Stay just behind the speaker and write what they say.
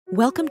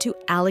Welcome to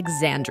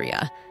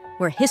Alexandria,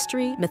 where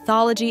history,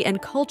 mythology,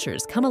 and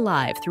cultures come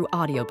alive through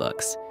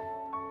audiobooks.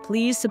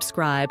 Please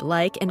subscribe,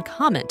 like, and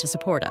comment to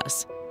support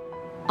us.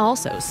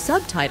 Also,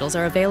 subtitles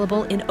are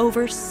available in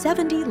over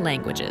 70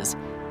 languages.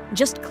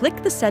 Just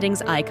click the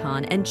settings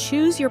icon and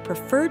choose your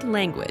preferred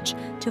language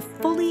to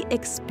fully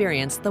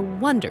experience the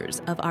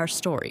wonders of our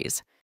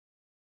stories.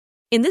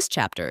 In this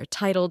chapter,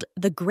 titled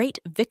The Great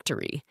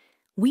Victory,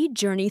 we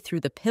journey through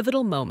the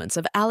pivotal moments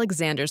of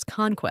Alexander's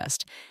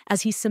conquest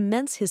as he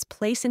cements his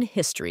place in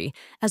history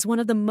as one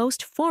of the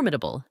most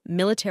formidable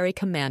military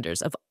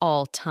commanders of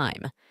all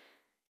time.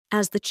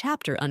 As the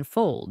chapter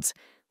unfolds,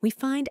 we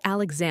find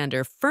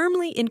Alexander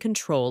firmly in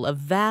control of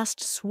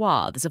vast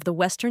swaths of the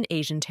Western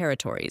Asian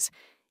territories,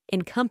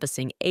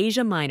 encompassing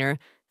Asia Minor,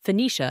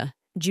 Phoenicia,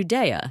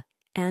 Judea,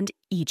 and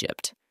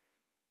Egypt.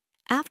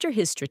 After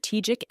his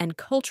strategic and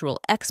cultural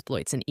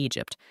exploits in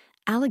Egypt,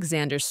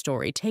 Alexander's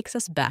story takes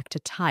us back to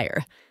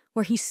Tyre,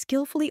 where he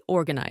skillfully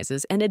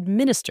organizes and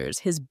administers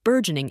his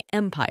burgeoning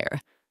empire.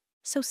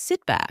 So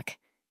sit back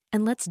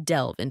and let's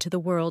delve into the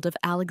world of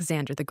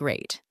Alexander the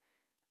Great.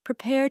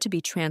 Prepare to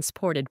be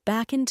transported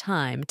back in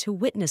time to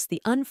witness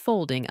the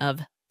unfolding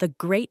of The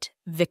Great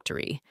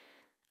Victory,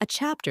 a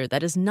chapter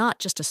that is not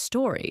just a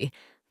story,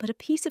 but a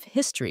piece of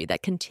history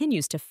that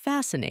continues to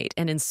fascinate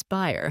and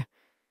inspire.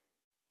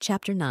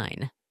 Chapter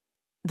 9.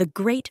 The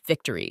Great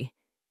Victory,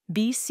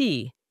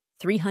 BC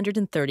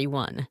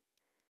 331.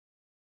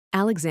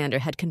 Alexander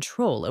had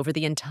control over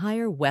the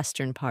entire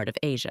western part of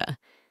Asia.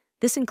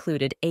 This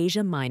included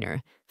Asia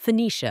Minor,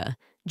 Phoenicia,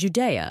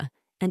 Judea,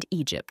 and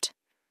Egypt.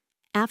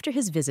 After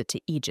his visit to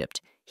Egypt,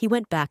 he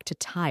went back to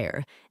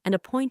Tyre and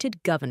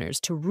appointed governors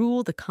to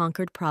rule the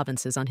conquered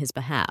provinces on his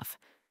behalf.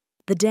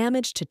 The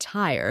damage to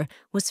Tyre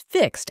was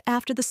fixed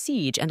after the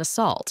siege and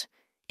assault.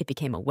 It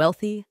became a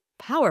wealthy,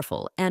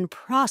 powerful, and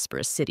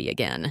prosperous city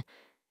again.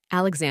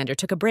 Alexander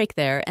took a break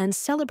there and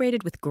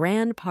celebrated with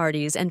grand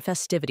parties and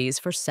festivities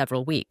for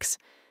several weeks.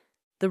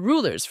 The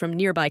rulers from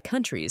nearby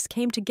countries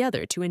came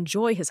together to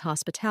enjoy his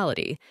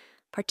hospitality,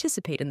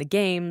 participate in the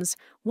games,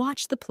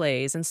 watch the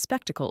plays and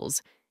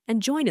spectacles,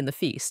 and join in the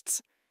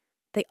feasts.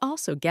 They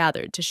also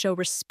gathered to show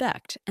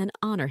respect and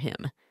honor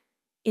him.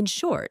 In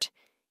short,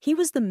 he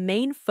was the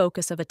main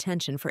focus of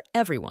attention for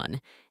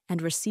everyone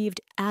and received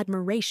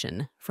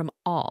admiration from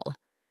all.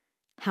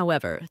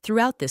 However,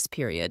 throughout this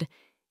period,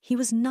 he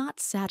was not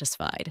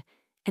satisfied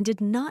and did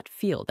not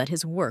feel that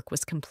his work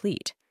was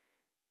complete.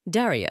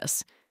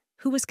 Darius,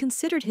 who was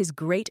considered his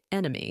great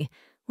enemy,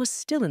 was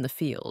still in the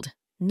field,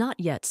 not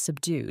yet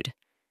subdued.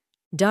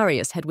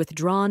 Darius had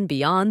withdrawn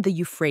beyond the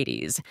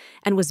Euphrates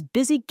and was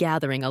busy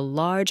gathering a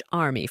large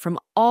army from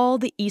all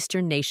the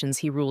eastern nations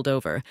he ruled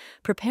over,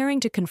 preparing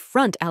to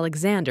confront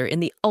Alexander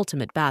in the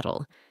ultimate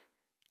battle.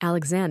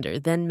 Alexander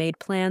then made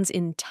plans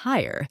in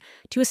Tyre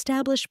to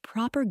establish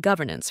proper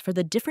governance for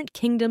the different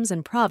kingdoms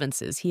and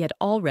provinces he had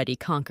already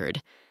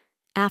conquered.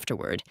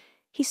 Afterward,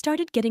 he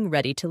started getting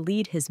ready to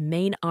lead his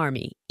main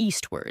army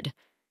eastward.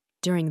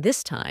 During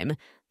this time,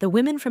 the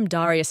women from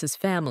Darius's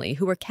family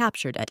who were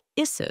captured at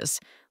Issus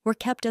were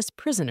kept as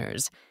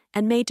prisoners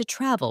and made to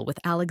travel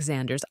with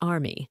Alexander's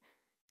army.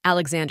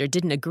 Alexander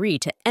didn't agree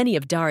to any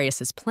of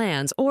Darius's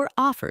plans or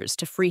offers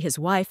to free his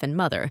wife and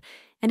mother,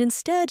 and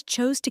instead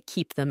chose to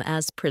keep them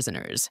as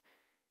prisoners.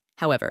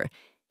 However,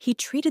 he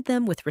treated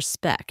them with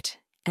respect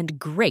and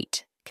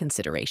great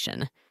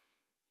consideration.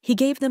 He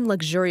gave them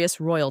luxurious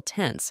royal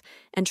tents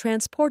and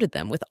transported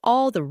them with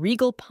all the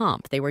regal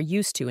pomp they were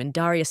used to in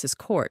Darius's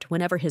court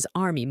whenever his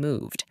army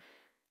moved.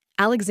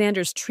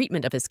 Alexander's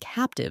treatment of his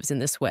captives in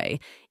this way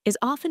is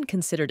often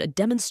considered a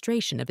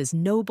demonstration of his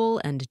noble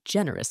and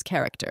generous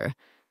character.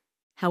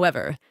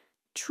 However,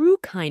 true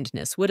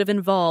kindness would have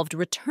involved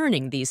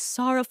returning these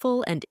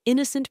sorrowful and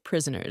innocent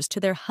prisoners to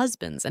their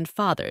husbands and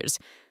fathers,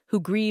 who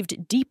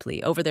grieved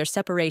deeply over their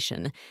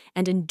separation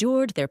and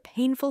endured their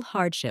painful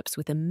hardships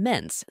with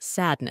immense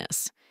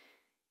sadness.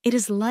 It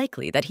is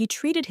likely that he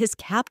treated his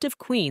captive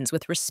queens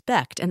with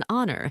respect and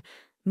honor,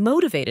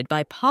 motivated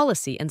by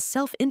policy and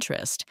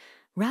self-interest,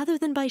 rather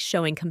than by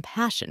showing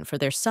compassion for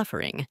their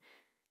suffering.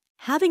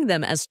 Having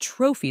them as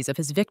trophies of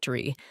his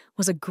victory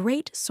was a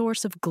great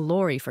source of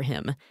glory for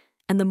him,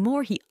 and the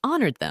more he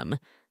honored them,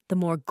 the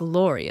more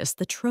glorious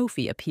the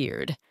trophy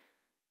appeared.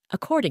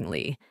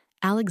 Accordingly,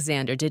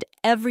 Alexander did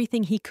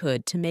everything he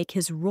could to make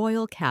his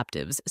royal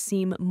captives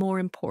seem more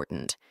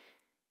important.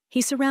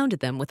 He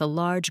surrounded them with a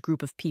large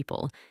group of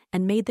people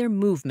and made their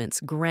movements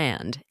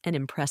grand and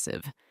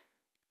impressive.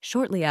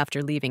 Shortly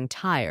after leaving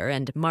Tyre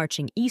and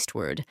marching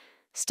eastward,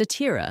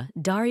 Statira,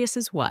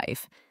 Darius's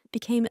wife,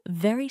 became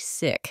very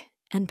sick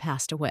and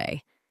passed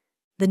away.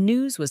 The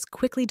news was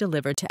quickly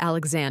delivered to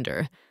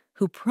Alexander,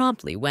 who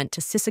promptly went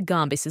to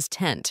Sisygambis'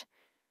 tent.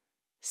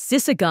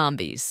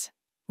 Sisygambis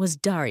was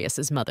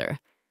Darius's mother.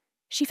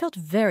 She felt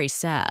very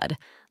sad,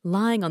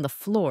 lying on the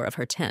floor of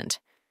her tent.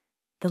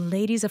 The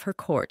ladies of her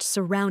court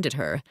surrounded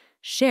her,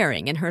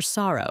 sharing in her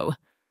sorrow.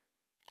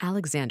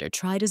 Alexander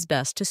tried his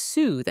best to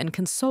soothe and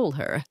console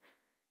her.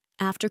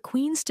 After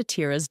Queen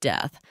Statira's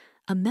death,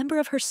 a member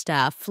of her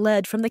staff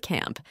fled from the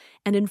camp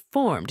and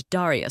informed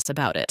Darius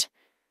about it.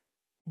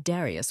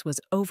 Darius was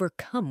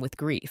overcome with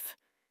grief.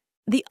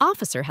 The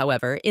officer,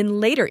 however,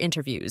 in later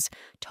interviews,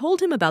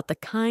 told him about the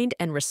kind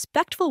and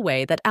respectful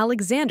way that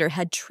Alexander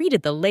had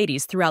treated the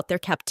ladies throughout their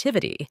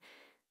captivity.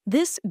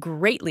 This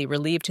greatly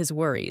relieved his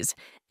worries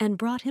and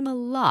brought him a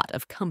lot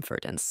of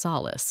comfort and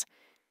solace.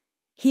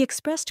 He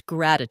expressed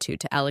gratitude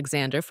to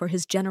Alexander for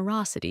his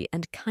generosity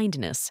and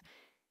kindness.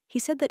 He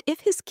said that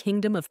if his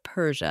kingdom of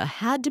Persia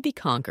had to be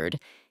conquered,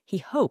 he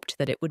hoped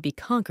that it would be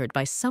conquered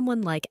by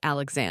someone like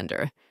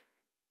Alexander.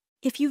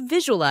 If you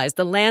visualize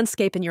the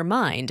landscape in your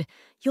mind,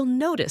 you'll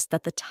notice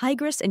that the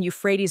Tigris and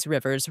Euphrates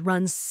rivers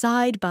run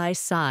side by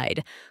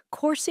side,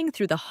 coursing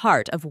through the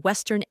heart of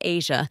Western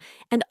Asia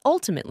and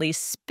ultimately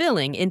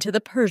spilling into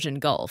the Persian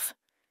Gulf.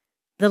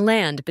 The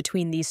land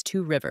between these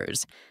two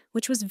rivers,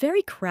 which was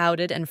very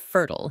crowded and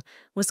fertile,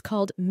 was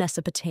called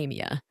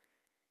Mesopotamia.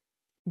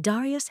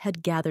 Darius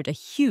had gathered a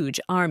huge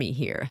army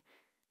here.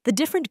 The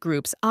different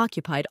groups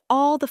occupied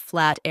all the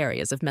flat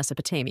areas of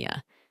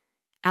Mesopotamia.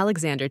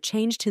 Alexander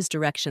changed his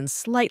direction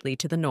slightly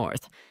to the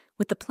north,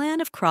 with the plan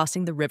of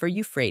crossing the river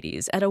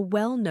Euphrates at a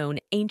well-known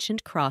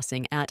ancient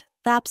crossing at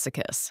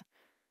Thapsacus.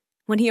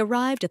 When he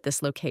arrived at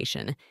this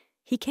location,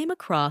 he came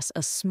across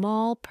a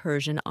small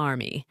Persian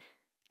army.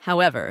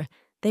 However,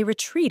 they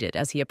retreated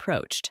as he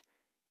approached.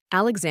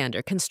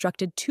 Alexander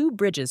constructed 2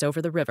 bridges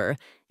over the river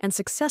and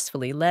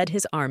successfully led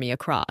his army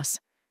across.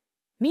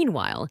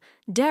 Meanwhile,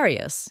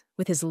 Darius,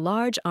 with his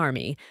large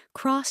army,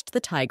 crossed the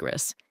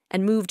Tigris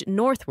and moved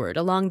northward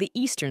along the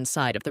eastern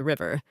side of the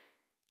river.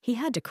 He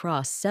had to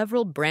cross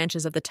several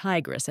branches of the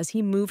Tigris as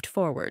he moved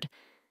forward.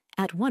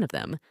 At one of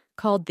them,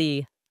 called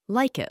the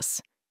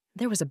Lycus,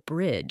 there was a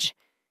bridge.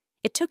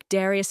 It took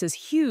Darius's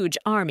huge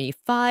army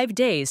 5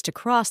 days to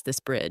cross this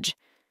bridge.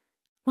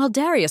 While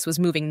Darius was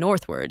moving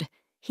northward,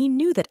 he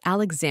knew that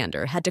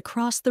Alexander had to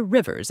cross the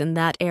rivers in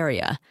that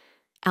area.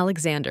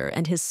 Alexander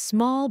and his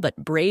small but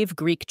brave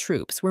Greek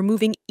troops were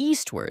moving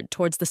eastward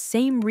towards the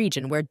same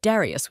region where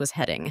Darius was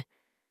heading.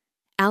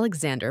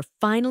 Alexander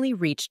finally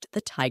reached the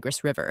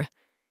Tigris River.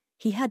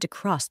 He had to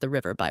cross the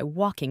river by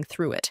walking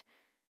through it.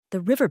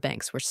 The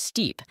riverbanks were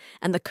steep,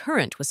 and the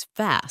current was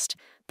fast,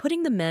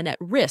 putting the men at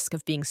risk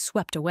of being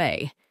swept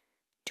away.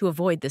 To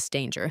avoid this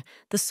danger,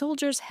 the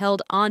soldiers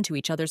held onto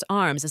each other's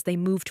arms as they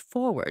moved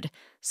forward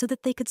so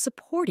that they could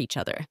support each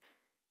other.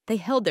 They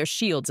held their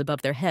shields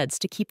above their heads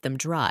to keep them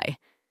dry.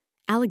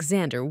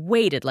 Alexander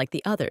waded like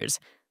the others,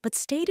 but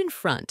stayed in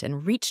front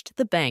and reached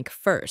the bank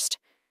first.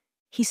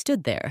 He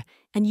stood there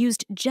and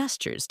used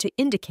gestures to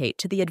indicate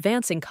to the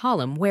advancing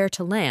column where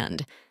to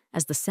land,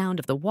 as the sound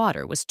of the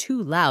water was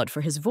too loud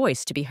for his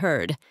voice to be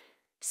heard.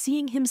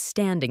 Seeing him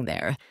standing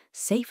there,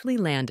 safely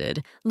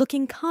landed,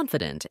 looking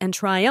confident and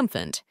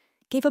triumphant,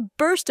 gave a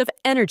burst of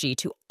energy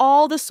to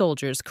all the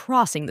soldiers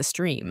crossing the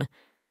stream.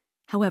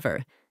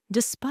 However,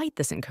 despite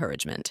this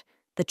encouragement,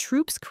 the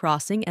troops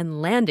crossing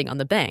and landing on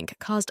the bank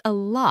caused a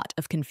lot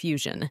of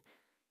confusion.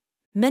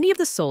 Many of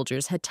the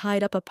soldiers had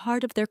tied up a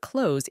part of their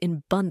clothes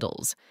in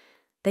bundles.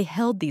 They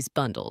held these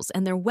bundles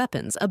and their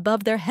weapons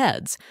above their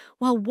heads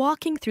while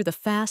walking through the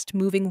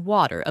fast-moving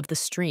water of the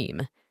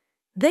stream.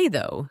 They,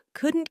 though,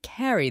 couldn't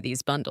carry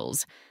these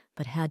bundles,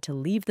 but had to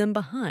leave them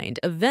behind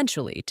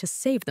eventually to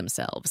save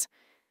themselves.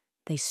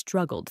 They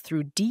struggled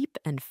through deep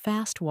and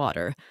fast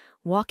water,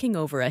 walking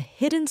over a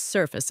hidden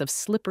surface of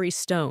slippery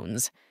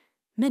stones.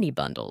 Many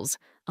bundles,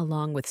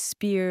 along with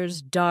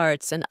spears,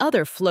 darts, and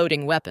other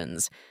floating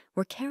weapons,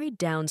 were carried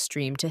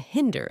downstream to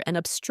hinder and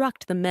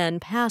obstruct the men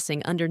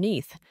passing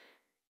underneath.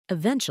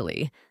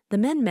 Eventually, the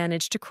men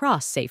managed to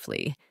cross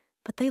safely,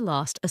 but they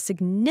lost a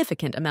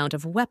significant amount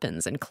of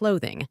weapons and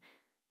clothing.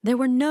 There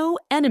were no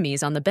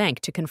enemies on the bank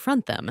to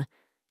confront them.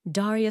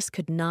 Darius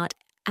could not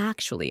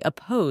actually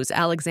oppose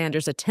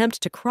Alexander's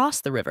attempt to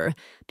cross the river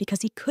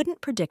because he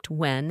couldn't predict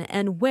when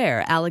and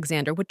where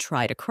Alexander would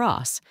try to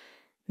cross,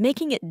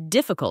 making it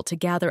difficult to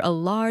gather a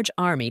large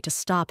army to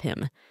stop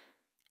him.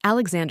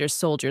 Alexander's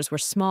soldiers were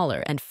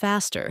smaller and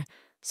faster,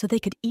 so they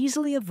could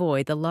easily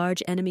avoid the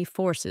large enemy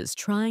forces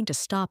trying to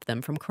stop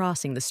them from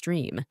crossing the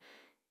stream.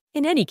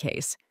 In any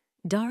case,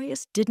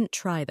 Darius didn't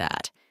try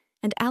that,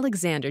 and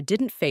Alexander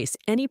didn't face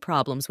any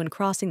problems when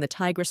crossing the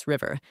Tigris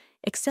River,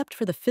 except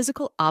for the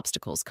physical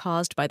obstacles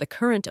caused by the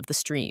current of the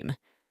stream.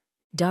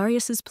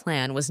 Darius's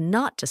plan was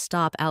not to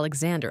stop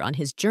Alexander on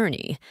his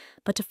journey,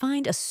 but to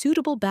find a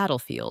suitable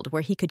battlefield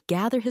where he could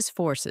gather his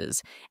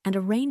forces and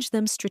arrange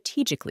them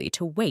strategically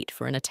to wait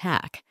for an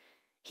attack.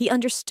 He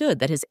understood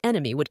that his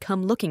enemy would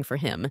come looking for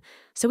him,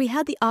 so he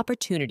had the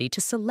opportunity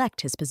to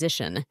select his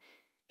position.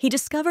 He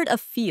discovered a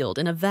field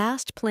in a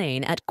vast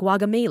plain at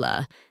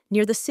Gaugamela,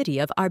 near the city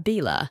of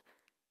Arbela.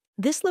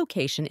 This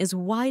location is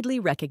widely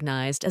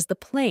recognized as the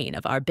Plain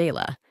of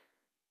Arbela.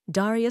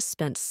 Darius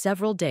spent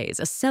several days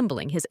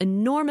assembling his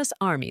enormous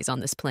armies on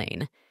this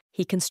plain.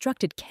 He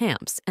constructed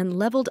camps and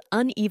leveled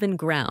uneven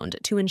ground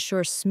to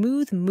ensure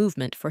smooth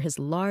movement for his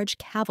large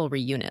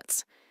cavalry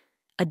units.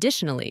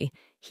 Additionally,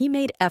 he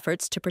made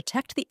efforts to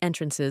protect the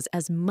entrances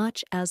as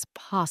much as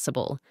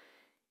possible.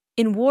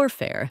 In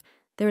warfare,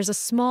 there is a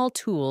small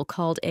tool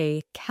called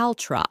a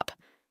caltrop.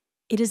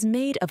 It is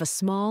made of a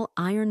small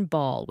iron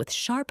ball with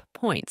sharp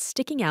points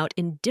sticking out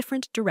in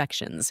different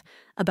directions,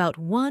 about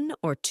 1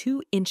 or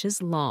 2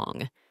 inches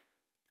long.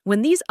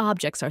 When these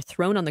objects are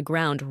thrown on the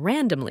ground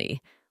randomly,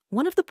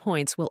 one of the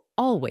points will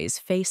always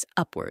face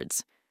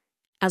upwards.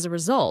 As a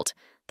result,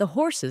 the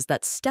horses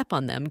that step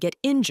on them get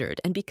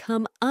injured and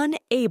become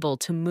unable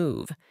to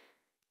move.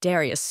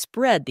 Darius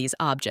spread these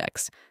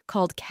objects,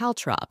 called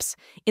caltrops,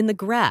 in the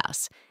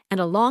grass and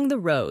along the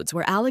roads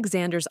where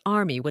Alexander's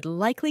army would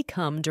likely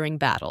come during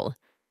battle.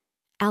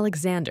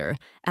 Alexander,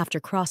 after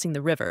crossing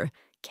the river,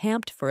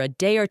 camped for a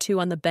day or 2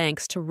 on the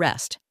banks to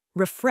rest,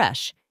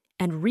 refresh,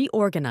 and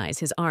reorganize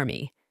his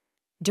army.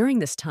 During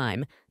this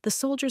time, the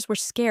soldiers were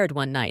scared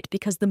one night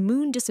because the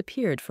moon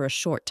disappeared for a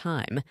short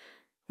time.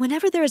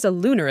 Whenever there is a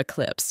lunar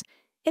eclipse,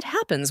 it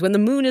happens when the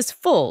moon is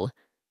full.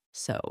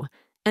 So,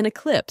 an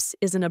eclipse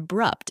is an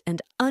abrupt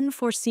and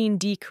unforeseen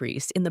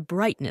decrease in the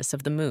brightness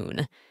of the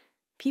moon.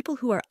 People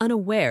who are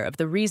unaware of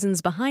the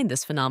reasons behind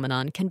this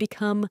phenomenon can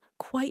become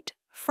quite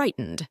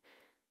frightened.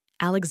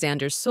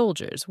 Alexander's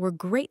soldiers were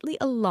greatly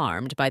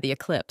alarmed by the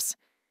eclipse.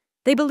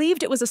 They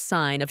believed it was a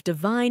sign of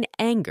divine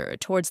anger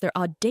towards their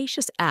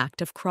audacious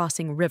act of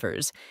crossing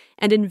rivers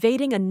and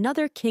invading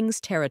another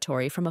king's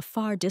territory from a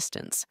far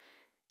distance.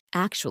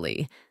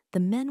 Actually, the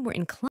men were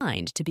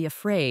inclined to be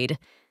afraid.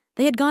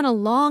 They had gone a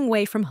long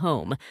way from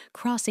home,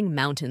 crossing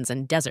mountains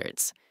and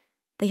deserts.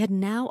 They had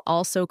now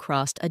also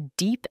crossed a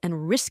deep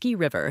and risky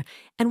river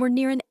and were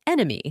near an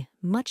enemy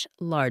much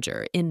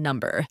larger in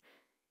number.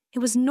 It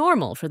was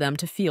normal for them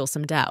to feel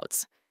some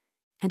doubts.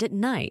 And at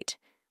night,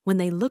 when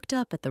they looked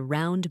up at the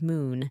round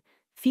moon,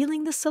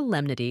 feeling the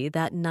solemnity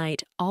that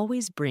night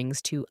always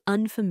brings to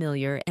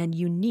unfamiliar and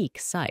unique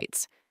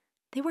sights,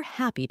 they were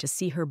happy to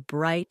see her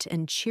bright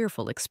and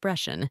cheerful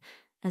expression,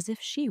 as if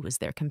she was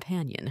their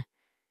companion.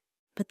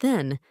 But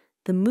then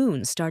the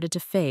moon started to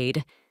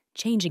fade,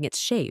 changing its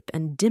shape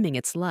and dimming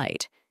its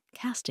light,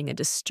 casting a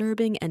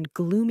disturbing and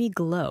gloomy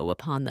glow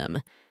upon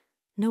them.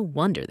 No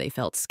wonder they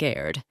felt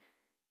scared.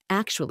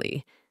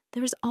 Actually,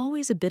 there is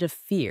always a bit of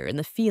fear in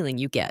the feeling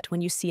you get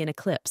when you see an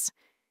eclipse.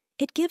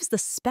 It gives the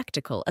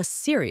spectacle a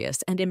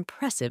serious and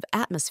impressive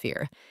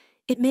atmosphere.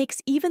 It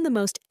makes even the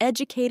most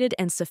educated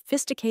and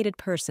sophisticated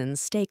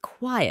persons stay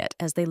quiet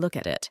as they look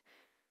at it.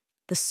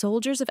 The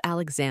soldiers of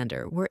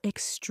Alexander were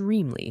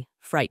extremely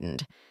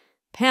frightened.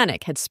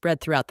 Panic had spread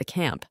throughout the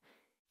camp.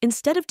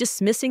 Instead of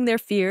dismissing their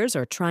fears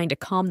or trying to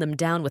calm them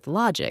down with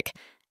logic,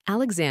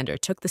 Alexander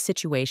took the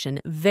situation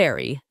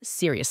very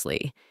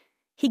seriously.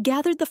 He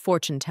gathered the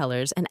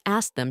fortune-tellers and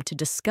asked them to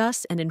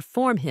discuss and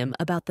inform him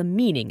about the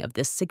meaning of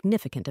this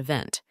significant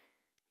event.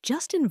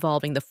 Just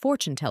involving the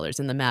fortune-tellers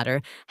in the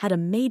matter had a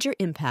major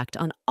impact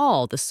on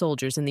all the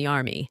soldiers in the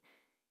army.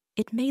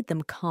 It made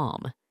them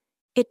calm.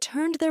 It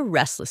turned their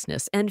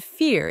restlessness and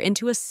fear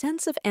into a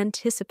sense of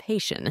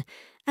anticipation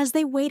as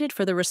they waited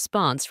for the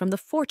response from the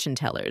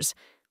fortune-tellers,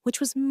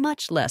 which was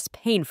much less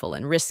painful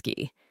and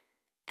risky.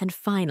 And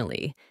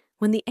finally,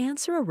 when the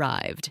answer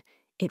arrived,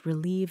 it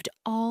relieved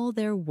all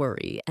their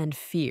worry and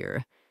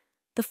fear.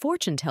 The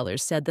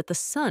fortune-tellers said that the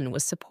sun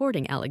was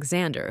supporting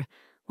Alexander,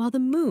 while the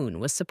moon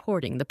was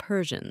supporting the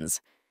Persians.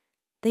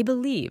 They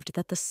believed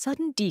that the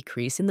sudden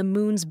decrease in the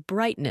moon's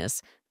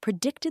brightness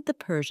predicted the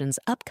Persians'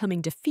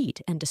 upcoming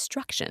defeat and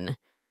destruction.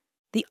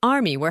 The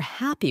army were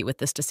happy with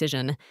this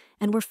decision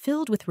and were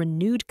filled with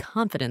renewed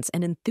confidence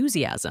and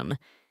enthusiasm.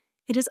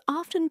 It is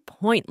often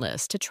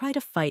pointless to try to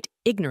fight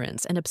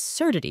ignorance and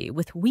absurdity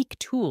with weak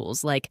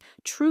tools like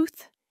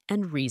truth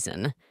and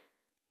reason.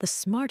 The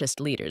smartest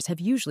leaders have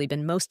usually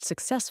been most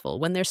successful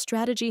when their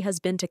strategy has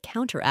been to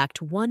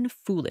counteract one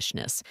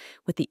foolishness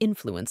with the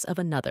influence of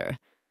another.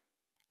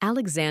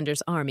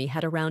 Alexander's army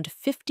had around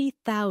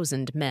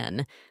 50,000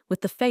 men,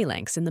 with the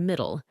phalanx in the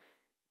middle.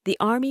 The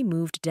army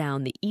moved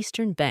down the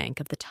eastern bank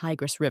of the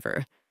Tigris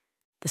River.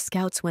 The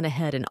scouts went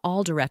ahead in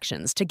all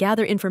directions to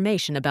gather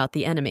information about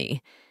the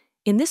enemy.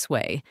 In this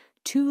way,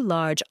 2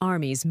 large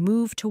armies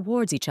moved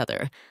towards each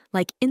other,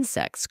 like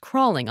insects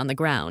crawling on the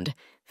ground,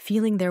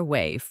 feeling their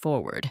way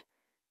forward.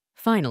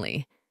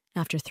 Finally,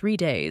 after 3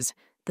 days,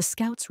 the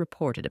scouts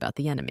reported about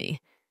the enemy.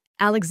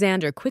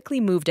 Alexander quickly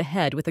moved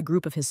ahead with a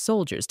group of his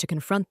soldiers to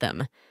confront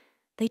them.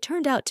 They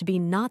turned out to be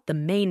not the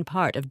main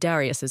part of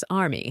Darius's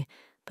army,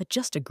 but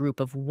just a group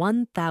of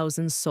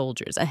 1,000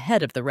 soldiers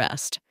ahead of the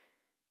rest.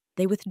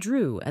 They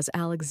withdrew as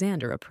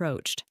Alexander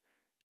approached.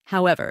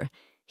 However,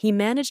 he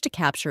managed to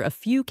capture a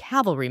few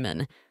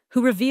cavalrymen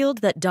who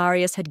revealed that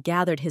Darius had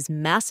gathered his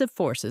massive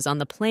forces on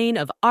the plain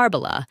of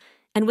Arbela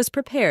and was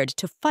prepared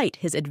to fight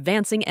his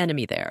advancing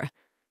enemy there.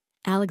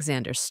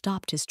 Alexander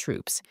stopped his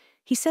troops.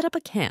 He set up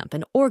a camp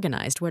and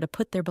organized where to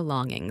put their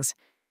belongings.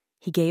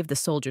 He gave the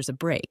soldiers a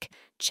break,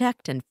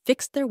 checked and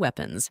fixed their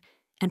weapons,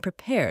 and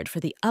prepared for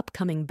the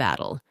upcoming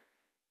battle.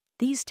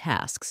 These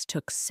tasks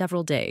took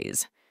several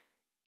days.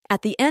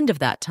 At the end of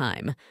that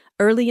time,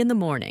 early in the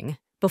morning,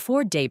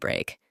 before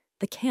daybreak,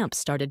 the camp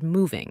started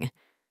moving.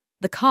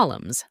 The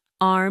columns,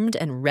 armed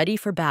and ready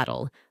for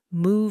battle,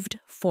 moved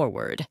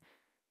forward.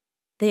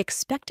 They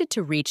expected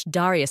to reach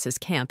Darius's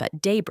camp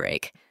at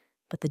daybreak,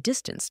 but the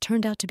distance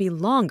turned out to be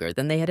longer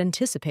than they had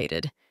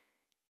anticipated.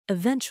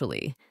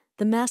 Eventually,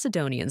 the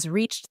Macedonians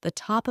reached the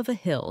top of a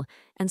hill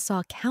and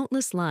saw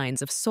countless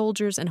lines of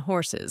soldiers and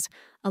horses,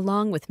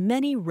 along with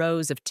many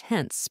rows of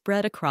tents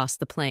spread across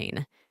the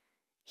plain.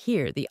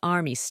 Here the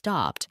army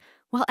stopped,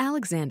 while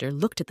Alexander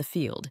looked at the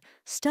field,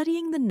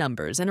 studying the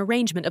numbers and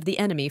arrangement of the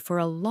enemy for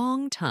a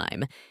long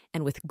time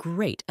and with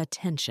great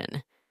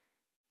attention.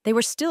 They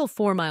were still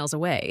 4 miles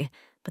away,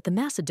 but the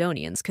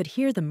Macedonians could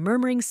hear the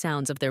murmuring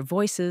sounds of their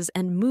voices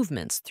and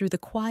movements through the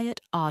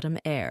quiet autumn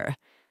air.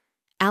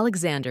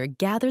 Alexander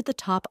gathered the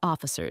top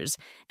officers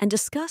and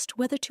discussed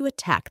whether to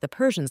attack the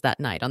Persians that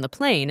night on the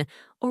plain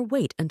or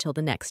wait until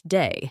the next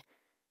day.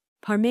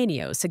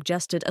 Parmenio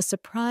suggested a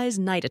surprise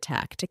night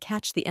attack to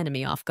catch the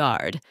enemy off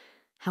guard.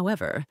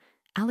 However,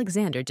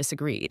 Alexander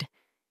disagreed.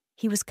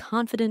 He was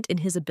confident in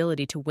his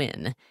ability to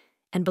win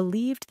and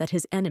believed that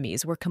his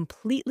enemies were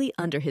completely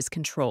under his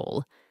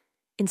control.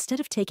 Instead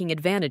of taking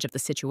advantage of the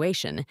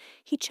situation,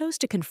 he chose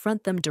to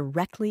confront them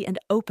directly and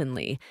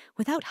openly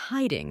without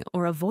hiding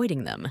or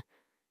avoiding them.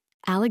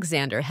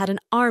 Alexander had an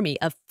army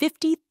of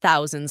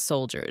 50,000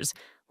 soldiers,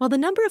 while the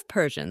number of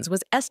Persians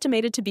was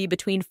estimated to be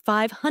between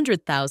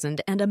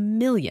 500,000 and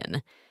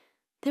 1,000,000.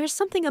 There is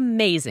something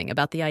amazing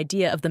about the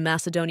idea of the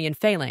Macedonian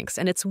phalanx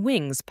and its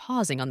wings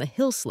pausing on the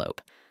hill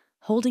slope,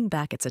 holding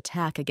back its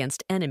attack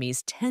against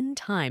enemies 10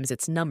 times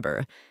its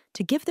number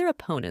to give their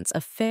opponents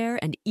a fair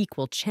and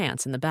equal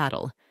chance in the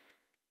battle.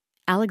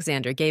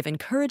 Alexander gave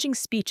encouraging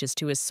speeches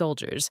to his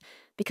soldiers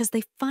because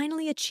they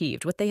finally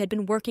achieved what they had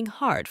been working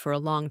hard for a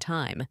long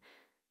time: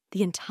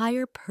 the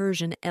entire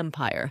Persian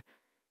Empire.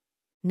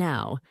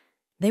 Now,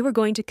 they were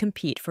going to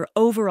compete for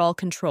overall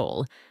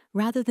control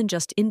rather than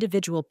just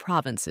individual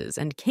provinces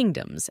and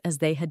kingdoms as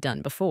they had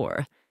done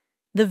before.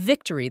 The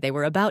victory they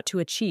were about to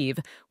achieve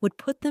would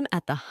put them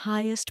at the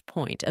highest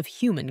point of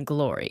human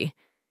glory.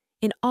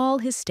 In all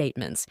his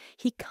statements,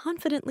 he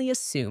confidently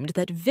assumed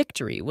that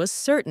victory was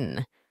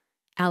certain.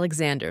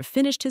 Alexander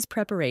finished his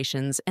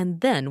preparations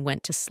and then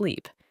went to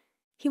sleep.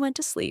 He went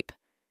to sleep,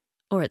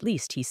 or at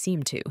least he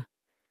seemed to.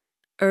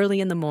 Early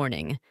in the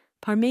morning,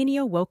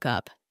 Parmenio woke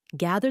up,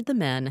 gathered the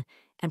men,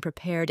 and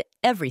prepared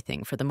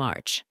everything for the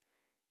march.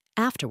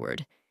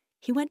 Afterward,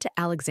 he went to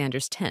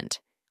Alexander's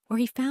tent, where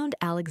he found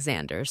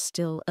Alexander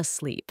still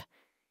asleep.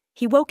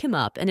 He woke him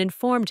up and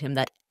informed him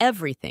that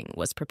everything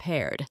was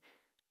prepared.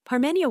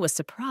 Parmenio was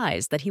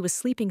surprised that he was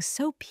sleeping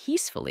so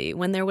peacefully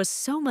when there was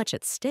so much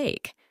at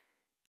stake.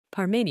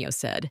 Parmenio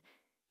said,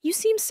 "You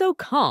seem so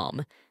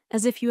calm,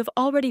 as if you have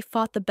already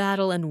fought the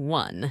battle and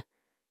won."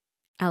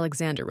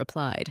 Alexander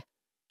replied,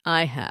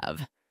 "I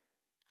have.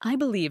 I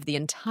believe the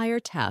entire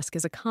task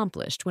is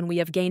accomplished when we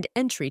have gained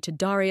entry to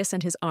Darius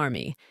and his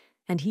army,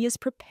 and he is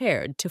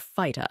prepared to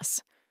fight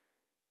us."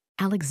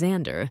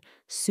 Alexander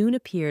soon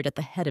appeared at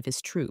the head of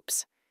his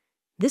troops.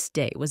 This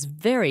day was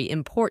very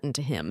important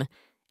to him,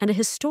 and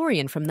a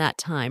historian from that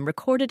time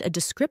recorded a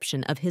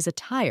description of his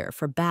attire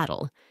for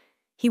battle.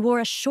 He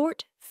wore a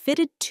short,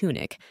 fitted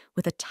tunic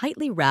with a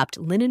tightly wrapped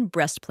linen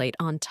breastplate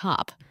on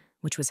top,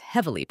 which was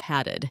heavily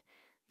padded.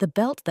 The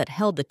belt that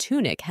held the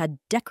tunic had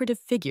decorative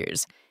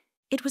figures.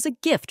 It was a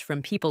gift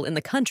from people in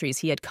the countries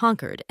he had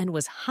conquered and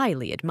was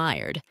highly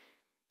admired.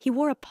 He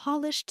wore a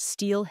polished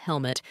steel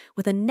helmet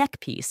with a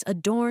neckpiece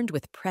adorned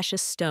with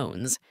precious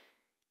stones.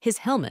 His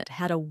helmet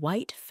had a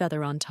white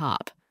feather on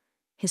top.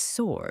 His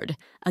sword,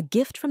 a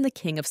gift from the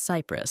king of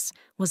Cyprus,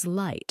 was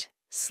light,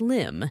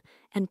 slim,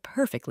 and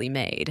perfectly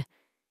made.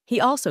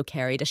 He also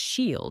carried a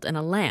shield and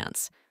a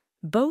lance,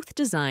 both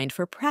designed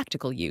for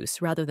practical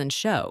use rather than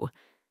show.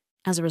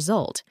 As a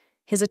result,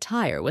 his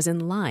attire was in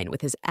line with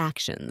his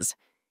actions.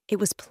 It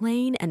was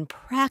plain and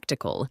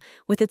practical,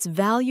 with its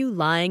value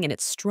lying in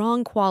its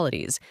strong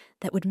qualities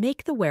that would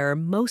make the wearer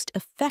most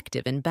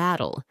effective in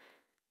battle.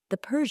 The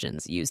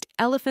Persians used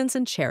elephants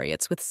and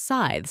chariots with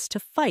scythes to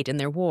fight in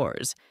their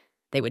wars.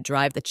 They would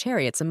drive the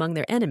chariots among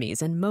their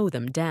enemies and mow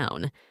them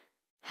down.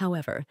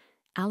 However,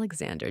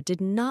 Alexander did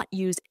not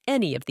use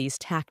any of these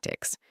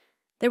tactics.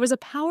 There was a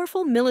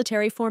powerful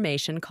military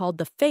formation called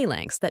the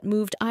phalanx that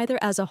moved either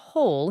as a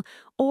whole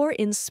or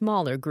in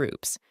smaller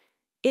groups.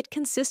 It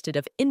consisted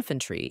of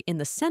infantry in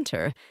the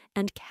center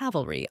and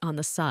cavalry on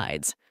the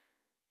sides.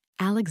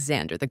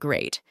 Alexander the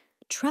Great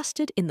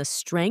trusted in the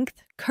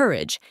strength,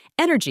 courage,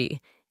 energy,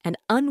 and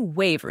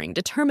unwavering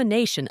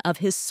determination of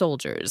his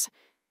soldiers.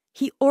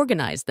 He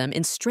organized them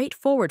in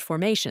straightforward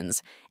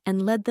formations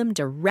and led them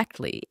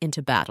directly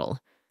into battle.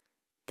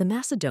 The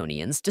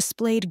Macedonians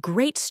displayed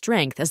great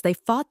strength as they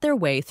fought their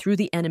way through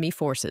the enemy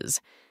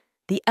forces.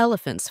 The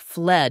elephants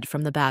fled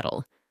from the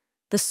battle.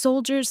 The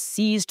soldiers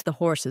seized the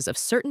horses of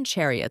certain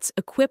chariots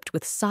equipped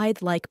with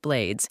scythe-like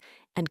blades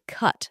and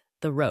cut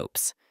the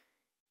ropes.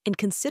 In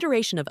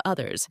consideration of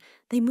others,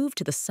 they moved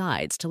to the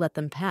sides to let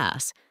them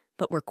pass,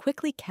 but were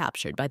quickly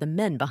captured by the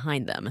men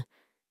behind them.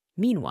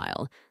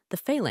 Meanwhile, the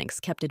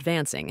phalanx kept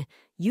advancing,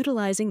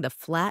 utilizing the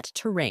flat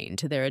terrain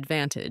to their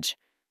advantage.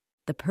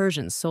 The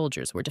Persian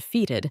soldiers were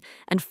defeated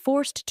and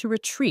forced to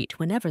retreat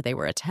whenever they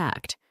were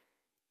attacked.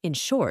 In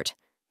short,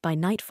 by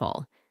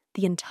nightfall,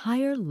 the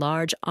entire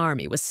large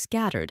army was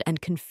scattered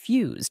and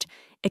confused,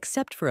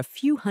 except for a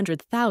few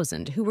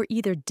 100,000 who were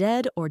either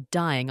dead or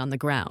dying on the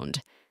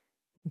ground.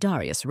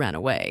 Darius ran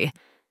away.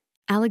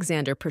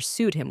 Alexander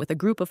pursued him with a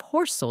group of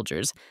horse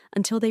soldiers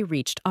until they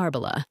reached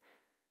Arbela.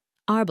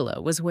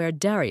 Arbela was where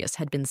Darius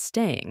had been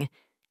staying,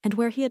 and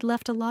where he had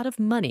left a lot of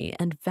money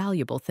and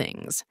valuable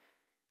things.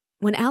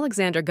 When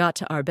Alexander got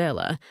to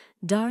Arbela,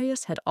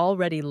 Darius had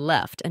already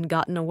left and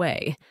gotten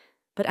away,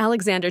 but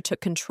Alexander took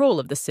control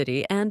of the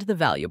city and the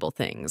valuable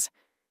things.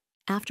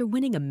 After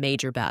winning a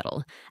major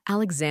battle,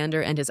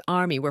 Alexander and his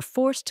army were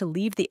forced to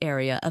leave the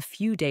area a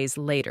few days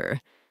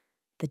later.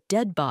 The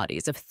dead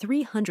bodies of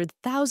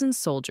 300,000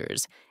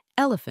 soldiers,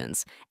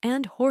 elephants,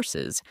 and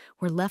horses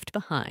were left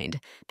behind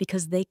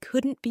because they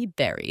couldn't be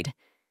buried.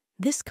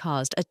 This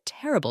caused a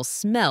terrible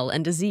smell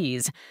and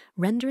disease,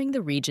 rendering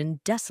the region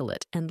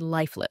desolate and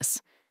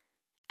lifeless.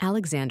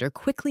 Alexander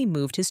quickly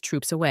moved his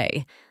troops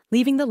away,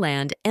 leaving the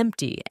land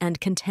empty and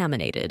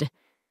contaminated.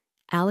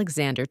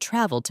 Alexander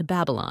traveled to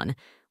Babylon,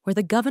 where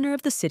the governor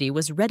of the city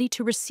was ready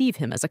to receive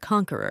him as a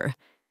conqueror.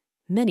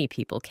 Many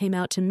people came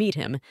out to meet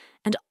him,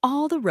 and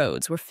all the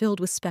roads were filled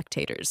with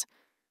spectators.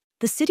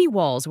 The city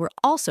walls were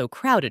also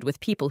crowded with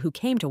people who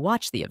came to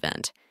watch the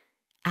event.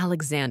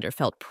 Alexander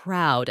felt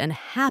proud and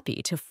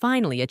happy to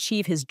finally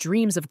achieve his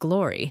dreams of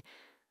glory.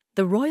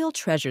 The royal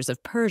treasures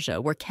of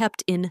Persia were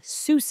kept in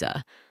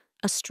Susa,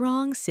 a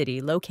strong city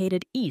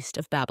located east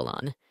of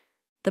Babylon.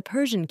 The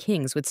Persian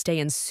kings would stay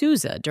in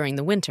Susa during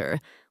the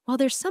winter, while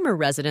their summer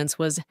residence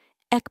was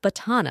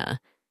Ecbatana,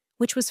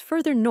 which was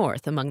further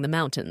north among the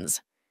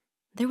mountains.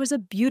 There was a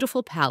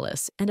beautiful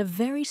palace and a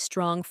very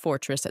strong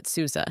fortress at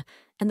Susa,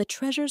 and the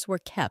treasures were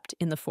kept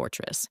in the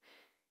fortress.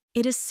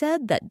 It is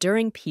said that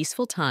during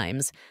peaceful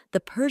times, the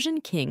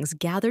Persian kings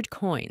gathered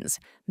coins,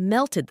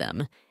 melted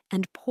them,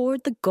 and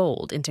poured the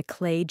gold into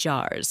clay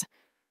jars.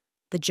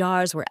 The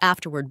jars were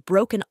afterward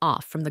broken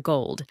off from the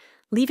gold,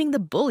 leaving the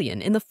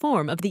bullion in the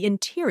form of the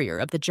interior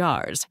of the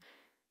jars.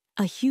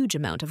 A huge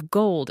amount of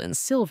gold and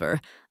silver,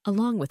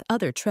 along with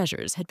other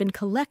treasures, had been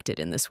collected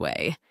in this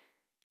way.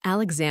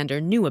 Alexander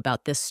knew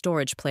about this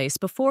storage place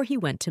before he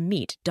went to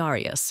meet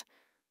Darius.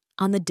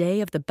 On the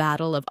day of the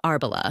Battle of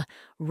Arbela,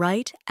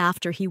 right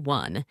after he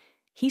won,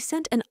 he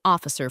sent an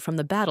officer from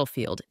the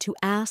battlefield to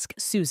ask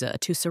Susa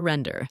to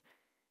surrender.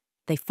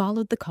 They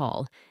followed the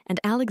call, and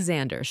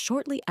Alexander,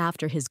 shortly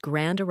after his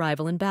grand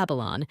arrival in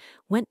Babylon,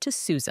 went to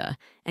Susa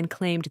and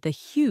claimed the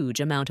huge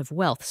amount of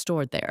wealth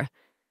stored there.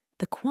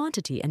 The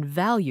quantity and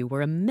value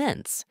were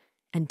immense,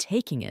 and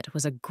taking it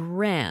was a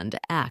grand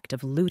act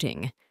of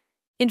looting.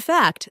 In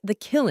fact, the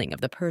killing of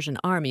the Persian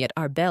army at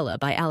Arbela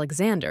by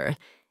Alexander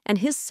and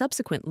his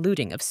subsequent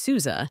looting of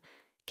Susa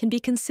can be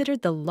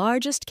considered the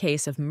largest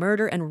case of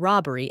murder and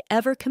robbery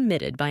ever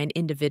committed by an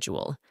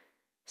individual.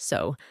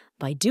 So,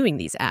 by doing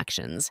these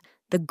actions,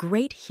 the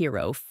great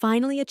hero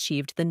finally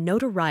achieved the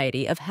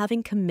notoriety of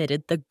having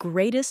committed the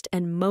greatest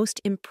and most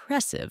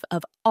impressive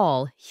of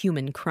all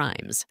human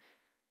crimes.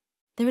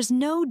 There is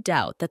no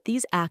doubt that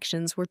these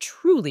actions were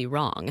truly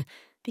wrong,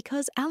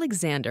 because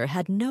Alexander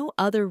had no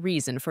other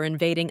reason for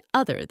invading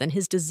other than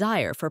his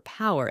desire for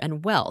power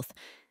and wealth,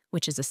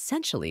 which is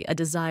essentially a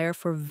desire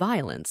for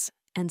violence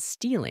and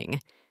stealing.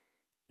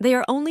 They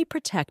are only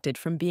protected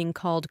from being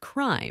called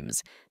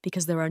crimes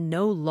because there are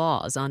no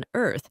laws on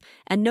earth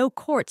and no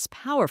courts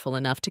powerful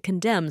enough to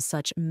condemn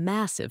such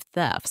massive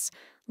thefts,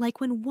 like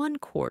when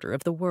 1/4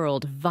 of the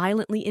world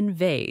violently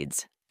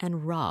invades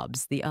and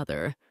robs the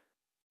other.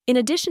 In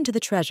addition to the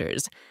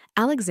treasures,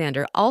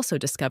 Alexander also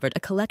discovered a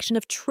collection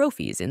of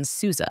trophies in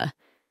Susa.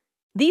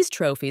 These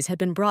trophies had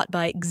been brought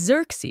by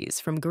Xerxes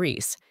from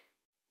Greece.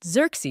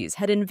 Xerxes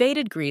had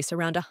invaded Greece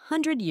around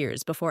 100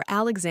 years before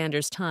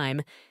Alexander's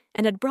time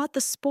and had brought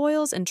the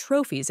spoils and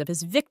trophies of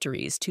his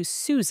victories to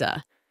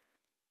Susa.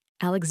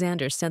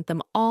 Alexander sent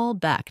them all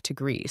back to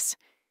Greece.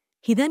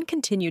 He then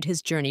continued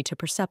his journey to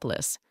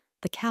Persepolis,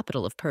 the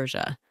capital of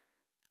Persia.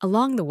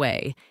 Along the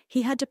way,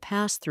 he had to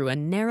pass through a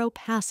narrow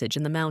passage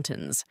in the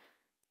mountains.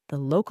 The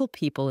local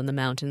people in the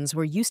mountains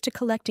were used to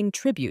collecting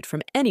tribute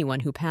from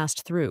anyone who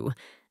passed through,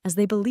 as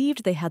they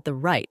believed they had the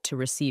right to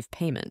receive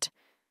payment.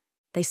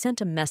 They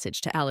sent a message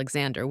to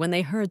Alexander when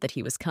they heard that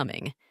he was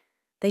coming.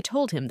 They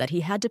told him that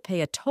he had to pay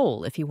a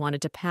toll if he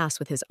wanted to pass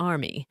with his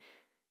army.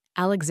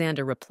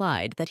 Alexander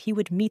replied that he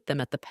would meet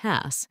them at the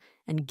pass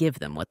and give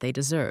them what they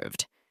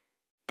deserved.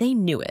 They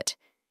knew it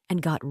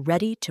and got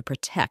ready to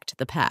protect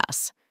the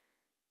pass.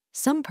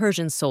 Some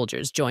Persian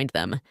soldiers joined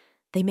them.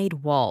 They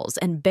made walls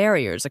and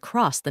barriers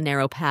across the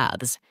narrow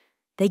paths.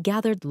 They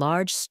gathered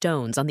large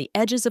stones on the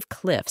edges of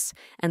cliffs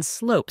and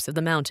slopes of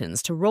the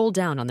mountains to roll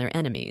down on their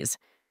enemies.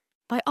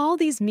 By all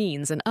these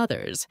means and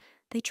others,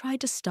 they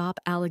tried to stop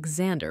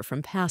Alexander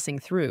from passing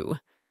through.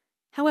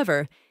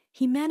 However,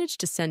 he managed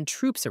to send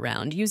troops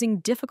around using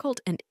difficult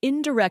and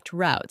indirect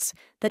routes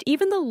that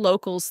even the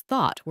locals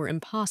thought were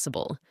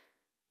impossible.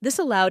 This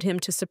allowed him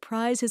to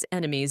surprise his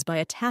enemies by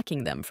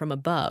attacking them from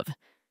above.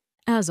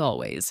 As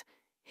always,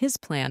 his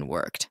plan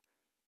worked.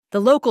 The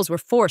locals were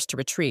forced to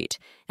retreat,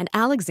 and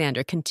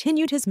Alexander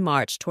continued his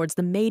march towards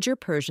the major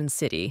Persian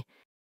city.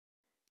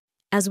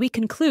 As we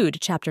conclude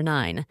Chapter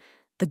 9,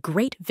 The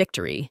Great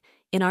Victory,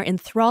 in our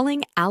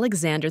enthralling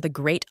Alexander the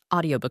Great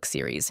audiobook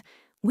series,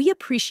 we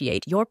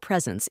appreciate your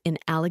presence in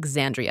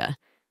Alexandria.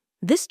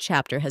 This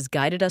chapter has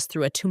guided us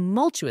through a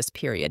tumultuous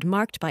period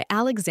marked by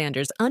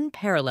Alexander's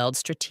unparalleled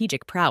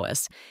strategic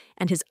prowess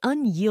and his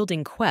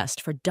unyielding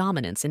quest for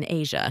dominance in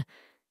Asia.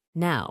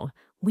 Now,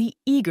 we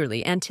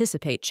eagerly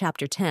anticipate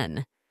Chapter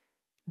 10,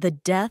 The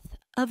Death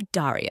of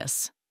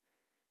Darius.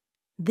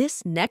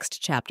 This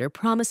next chapter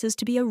promises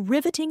to be a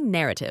riveting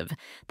narrative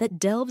that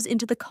delves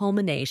into the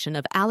culmination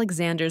of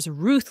Alexander's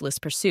ruthless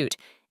pursuit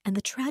and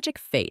the tragic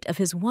fate of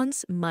his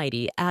once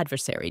mighty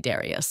adversary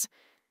Darius.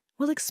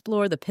 We'll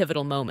explore the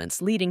pivotal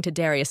moments leading to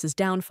Darius's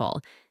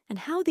downfall and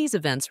how these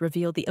events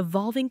reveal the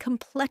evolving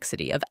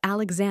complexity of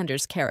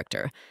Alexander's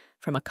character,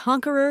 from a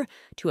conqueror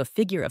to a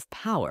figure of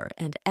power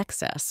and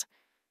excess.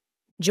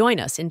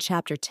 Join us in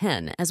Chapter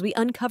 10 as we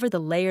uncover the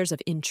layers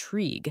of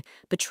intrigue,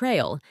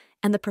 betrayal,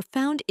 and the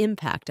profound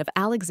impact of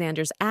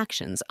Alexander's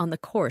actions on the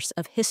course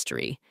of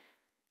history.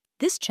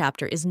 This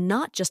chapter is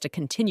not just a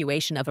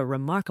continuation of a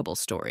remarkable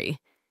story.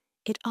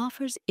 It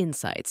offers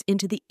insights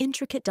into the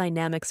intricate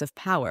dynamics of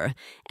power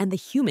and the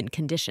human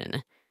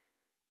condition.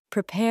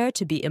 Prepare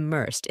to be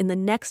immersed in the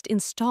next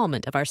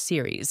installment of our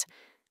series.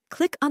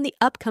 Click on the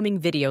upcoming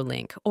video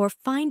link or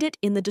find it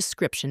in the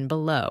description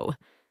below.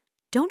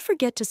 Don't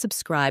forget to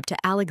subscribe to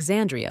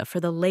Alexandria for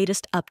the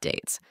latest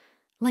updates.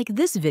 Like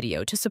this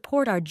video to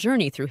support our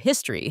journey through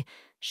history,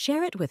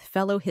 share it with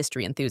fellow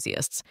history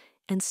enthusiasts,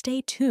 and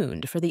stay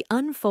tuned for the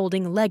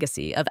unfolding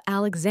legacy of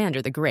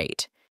Alexander the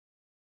Great.